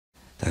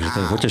to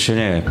je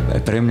potešenie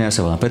aj pre mňa,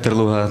 sa volám Peter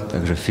Luha,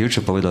 takže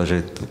Future povedal,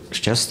 že je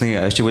šťastný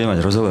a ešte budeme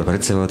mať rozhovor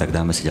pred sebou, tak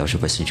dáme si ďalšiu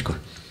pesničku.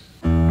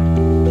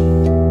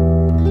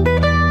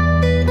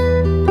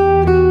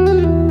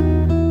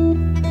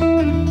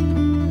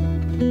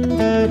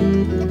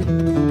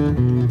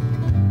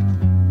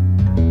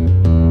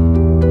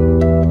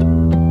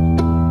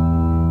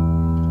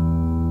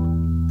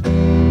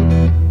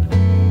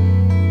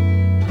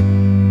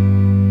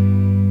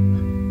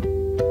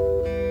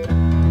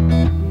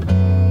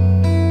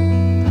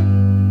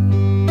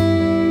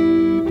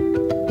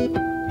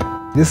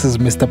 This is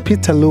Mr.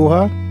 Peter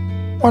Luha,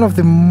 one of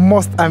the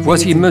most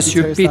Voici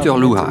Monsieur Peter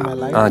Luha,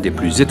 un des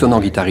plus étonnants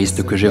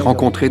guitaristes que j'ai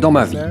rencontré dans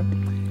ma vie.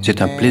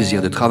 C'est un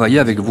plaisir de travailler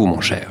avec vous, mon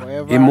cher.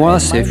 Et moi,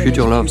 c'est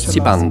Futurelove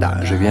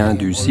Sibanda. Je viens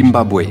du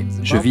Zimbabwe.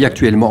 Je vis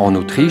actuellement en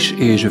Autriche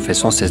et je fais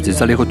sans cesse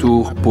des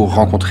allers-retours pour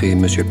rencontrer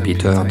Monsieur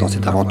Peter dans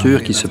cette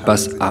aventure qui se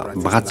passe à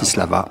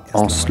Bratislava,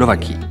 en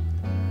Slovaquie.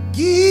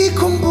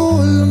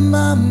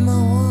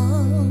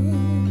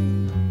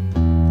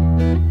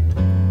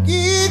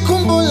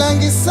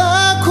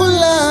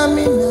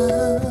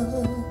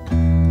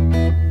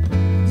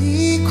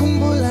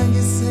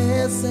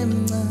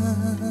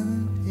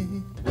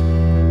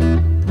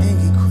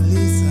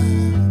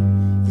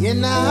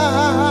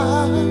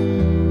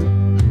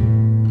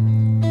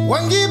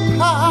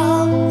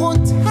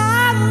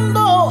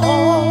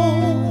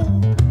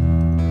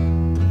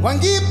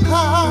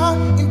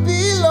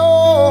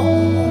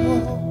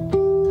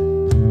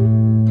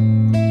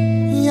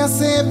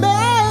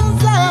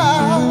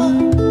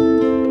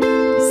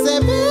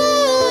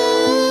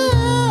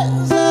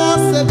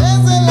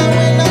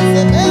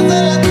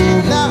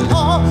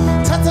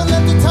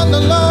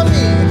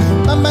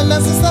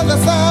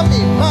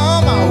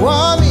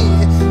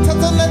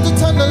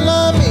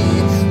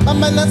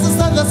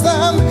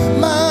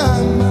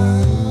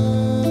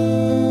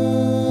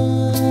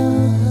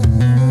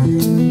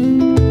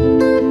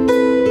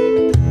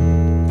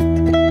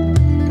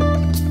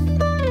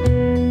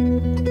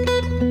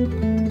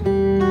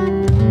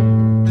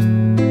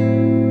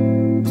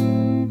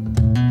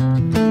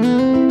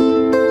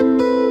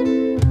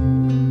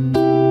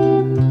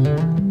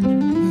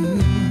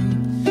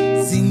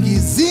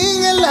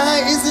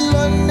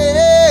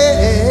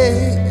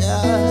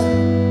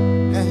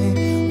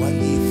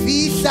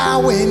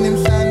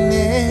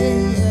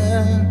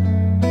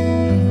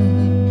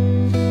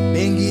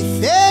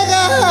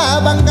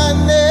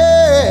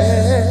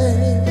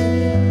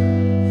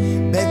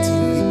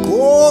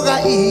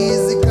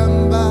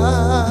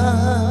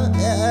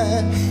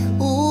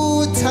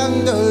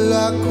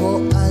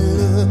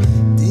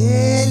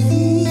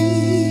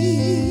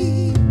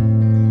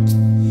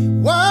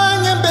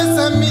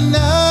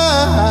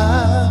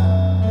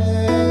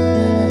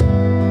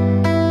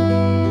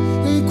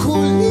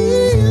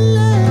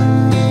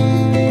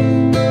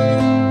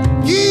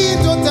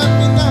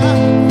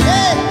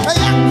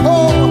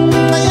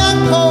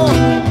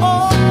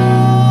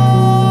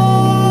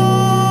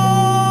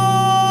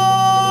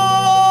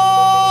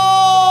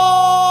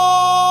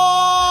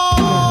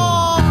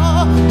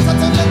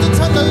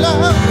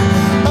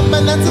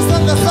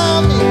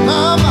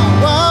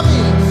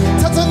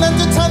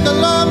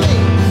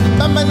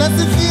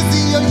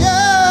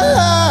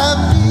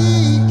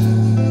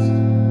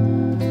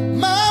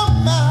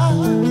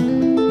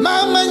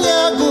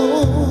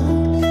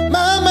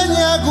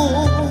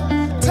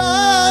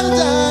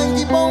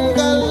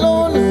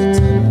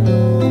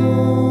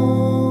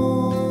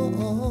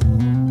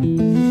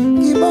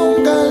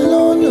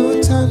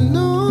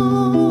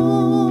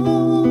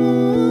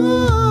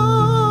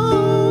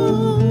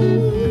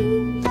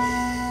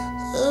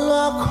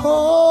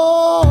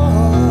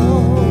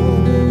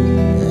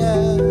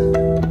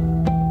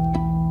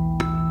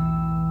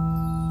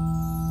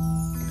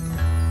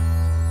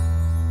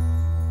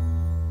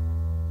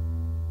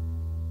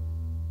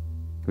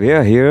 We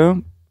are here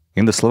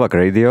in the Slovak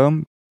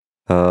radio.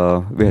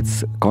 We had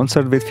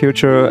concert with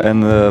Future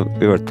and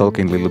we were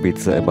talking a little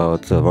bit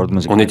about world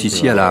music. On est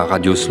ici à la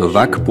radio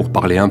slovaque pour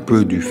parler un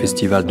peu du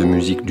festival de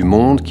musique du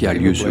monde qui a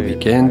lieu ce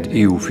week-end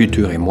et où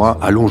Future et moi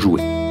allons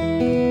jouer.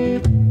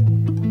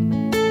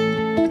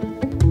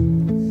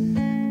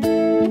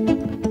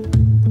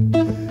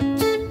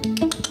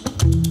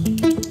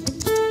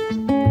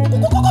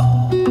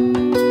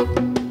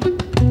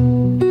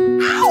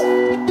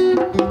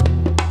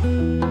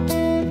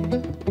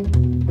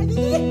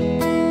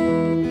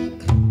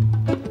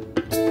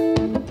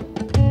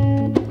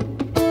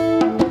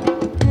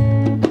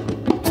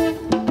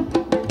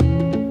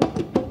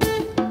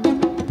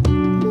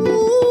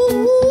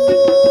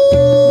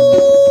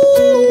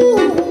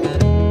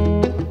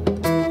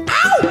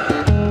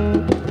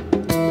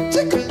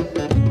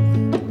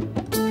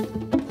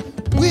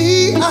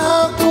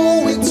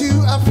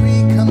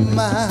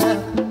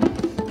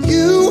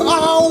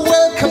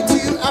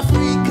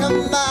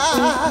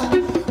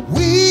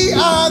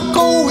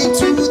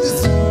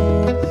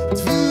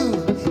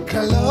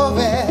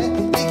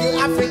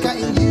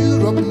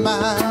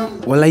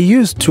 Well, I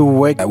used to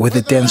work with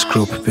a dance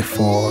group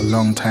before, a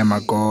long time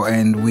ago,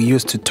 and we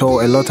used to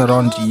tour a lot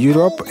around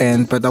Europe,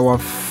 but our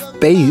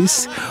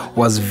base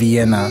was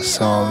Vienna.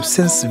 So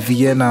since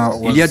Vienna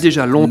was Il y a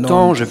déjà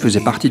longtemps, je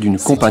faisais partie d'une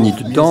compagnie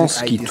de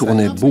danse qui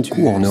tournait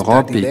beaucoup en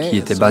Europe et qui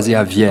était basée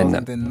à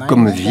Vienne.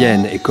 Comme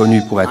Vienne est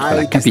connue pour être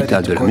la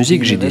capitale de la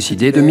musique, j'ai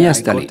décidé de m'y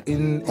installer.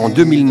 En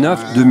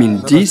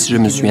 2009-2010, je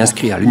me suis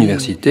inscrit à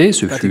l'université.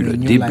 Ce fut le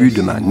début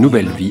de ma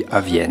nouvelle vie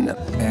à Vienne.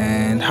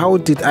 And how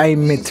did I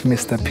meet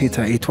Mr.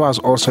 Peter? It was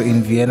also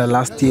in Vienna.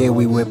 Last year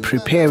we were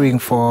preparing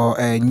for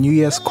a New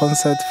Year's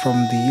concert from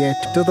the year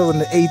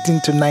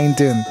 2018 to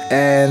 19.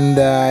 And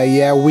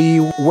we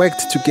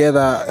worked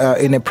together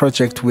in a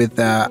project with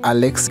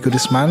Alex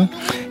Gudisman.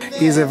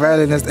 He's a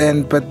violinist,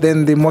 but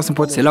then the most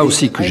important... C'est là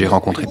aussi que j'ai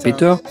rencontré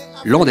Peter.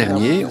 L'an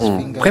dernier,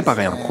 on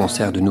préparait un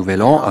concert de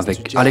Nouvel An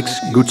avec Alex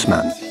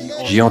Gudisman.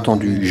 J'ai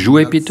entendu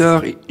jouer Peter,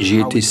 j'ai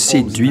été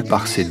séduit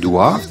par ses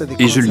doigts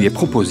et je lui ai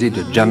proposé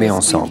de jammer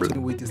ensemble.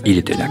 Il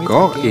était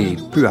d'accord et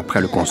peu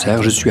après le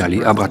concert, je suis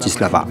allé à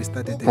Bratislava.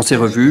 On s'est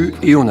revus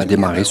et on a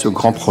démarré ce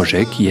grand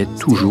projet qui est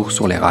toujours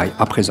sur les rails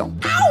à présent.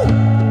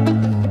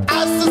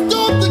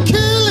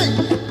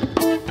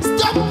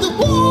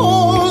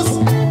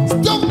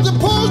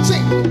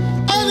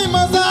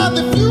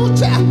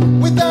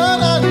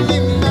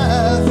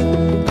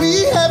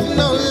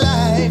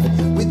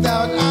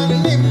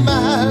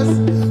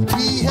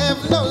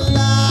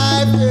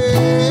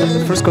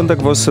 First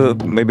contact was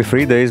maybe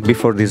 3 days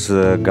before this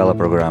gala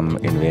program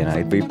in Vienna.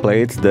 We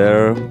played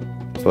there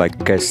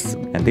like guests,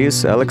 and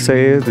this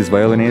Alexei, this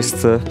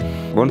violinist,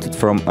 wanted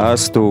from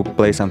us to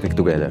play something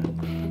together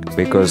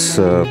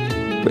because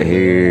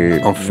he.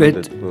 En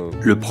fait,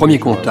 le premier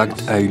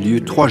contact a eu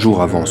lieu 3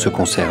 jours avant ce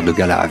concert de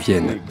gala à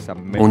Vienne.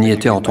 On y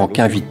était en tant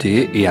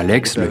qu'invité et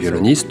Alex, le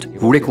violoniste,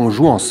 voulait qu'on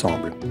joue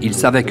ensemble. Il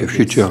savait que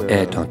Future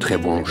est un très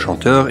bon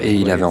chanteur et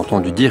il avait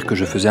entendu dire que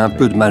je faisais un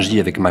peu de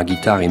magie avec ma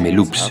guitare et mes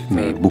loops,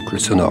 mes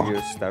boucles sonores.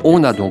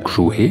 On a donc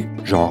joué,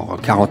 genre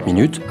 40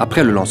 minutes,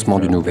 après le lancement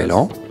du Nouvel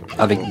An,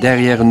 avec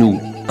derrière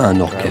nous un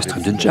orchestre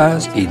de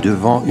jazz et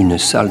devant une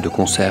salle de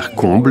concert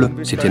comble.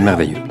 C'était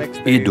merveilleux.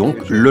 Et donc,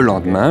 le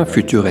lendemain,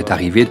 Future est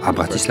arrivé à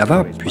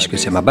Bratislava, puisque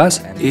c'est ma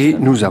base, et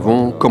nous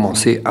avons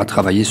commencé à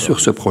travailler sur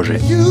ce projet.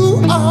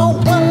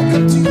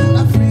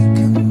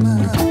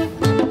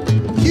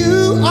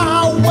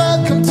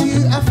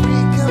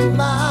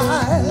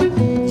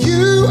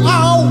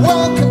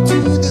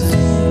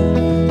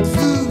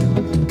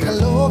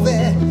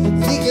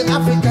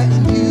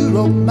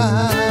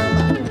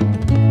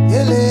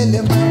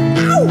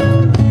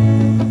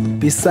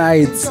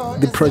 Besides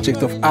the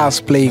project of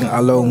us playing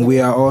alone,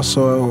 we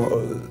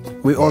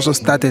also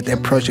started a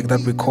project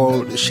that we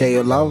call Share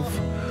Your Love,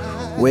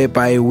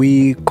 whereby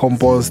we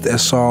composed a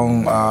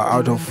song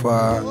out of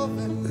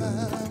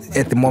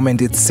at the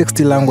moment it's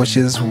 60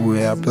 languages.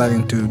 We are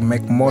planning to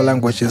make more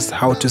languages.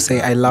 How to say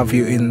I love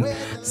you in.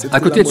 À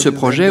côté de ce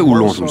projet où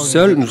l'on joue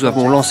seul, nous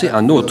avons lancé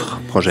un autre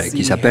projet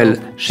qui s'appelle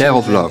Share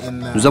of Love.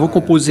 Nous avons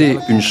composé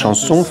une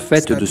chanson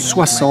faite de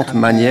 60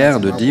 manières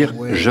de dire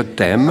 « je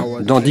t'aime »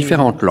 dans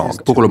différentes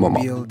langues pour le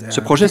moment.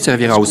 Ce projet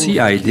servira aussi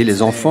à aider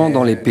les enfants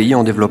dans les pays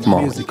en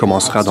développement. Il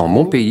commencera dans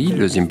mon pays,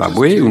 le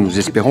Zimbabwe, où nous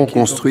espérons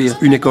construire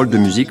une école de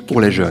musique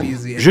pour les jeunes.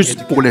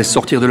 Juste pour les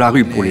sortir de la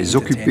rue, pour les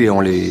occuper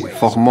en les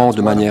formant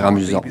de manière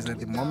amusante.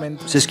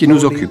 C'est ce qui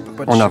nous occupe,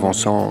 en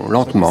avançant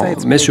lentement,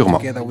 mais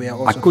sûrement.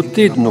 À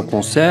côté de nos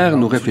concerts,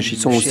 nous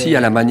réfléchissons aussi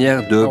à la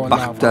manière de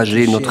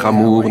partager notre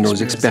amour, nos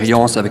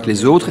expériences avec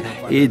les autres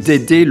et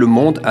d'aider le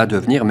monde à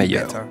devenir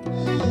meilleur.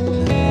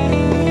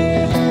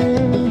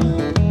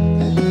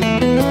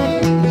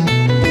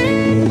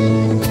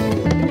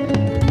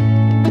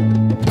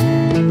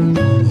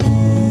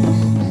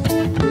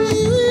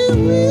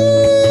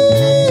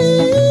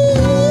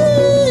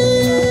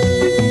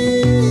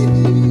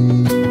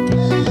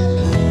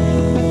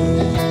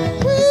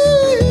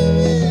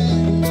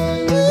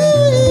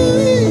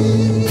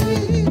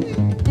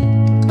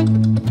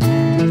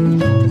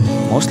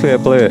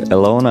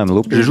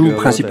 Je joue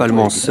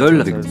principalement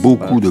seul avec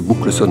beaucoup de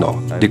boucles sonores,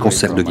 des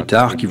concerts de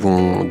guitare qui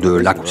vont de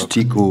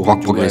l'acoustique au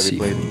rock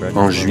progressif.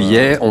 En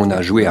juillet, on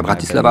a joué à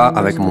Bratislava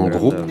avec mon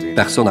groupe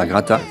Persona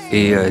Grata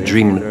et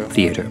Dream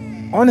Theater.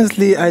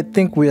 Honestly, I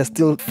think we are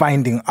still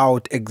finding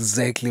out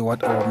exactly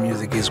what our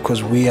music is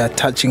because we are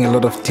touching a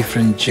lot of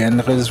different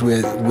genres, we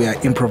are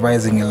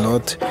improvising a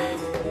lot.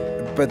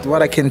 But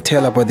what I can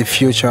tell about the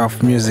future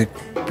of music.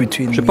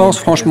 Je pense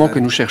franchement que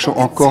nous cherchons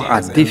encore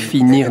à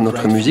définir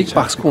notre musique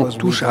parce qu'on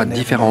touche à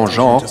différents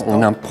genres,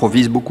 on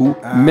improvise beaucoup,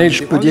 mais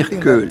je peux dire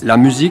que la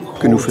musique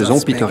que nous faisons,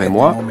 Peter et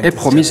moi, est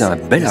promise à un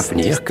bel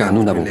avenir car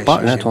nous n'avons pas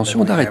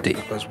l'intention d'arrêter.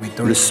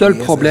 Le seul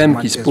problème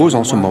qui se pose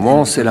en ce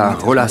moment, c'est la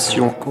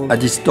relation à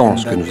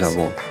distance que nous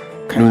avons.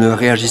 Nous ne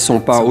réagissons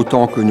pas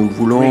autant que nous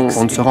voulons,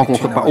 on ne se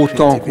rencontre pas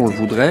autant qu'on le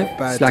voudrait.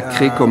 Cela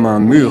crée comme un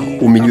mur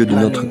au milieu de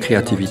notre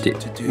créativité.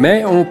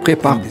 Mais on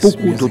prépare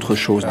beaucoup d'autres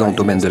choses dans le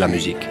domaine de la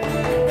musique.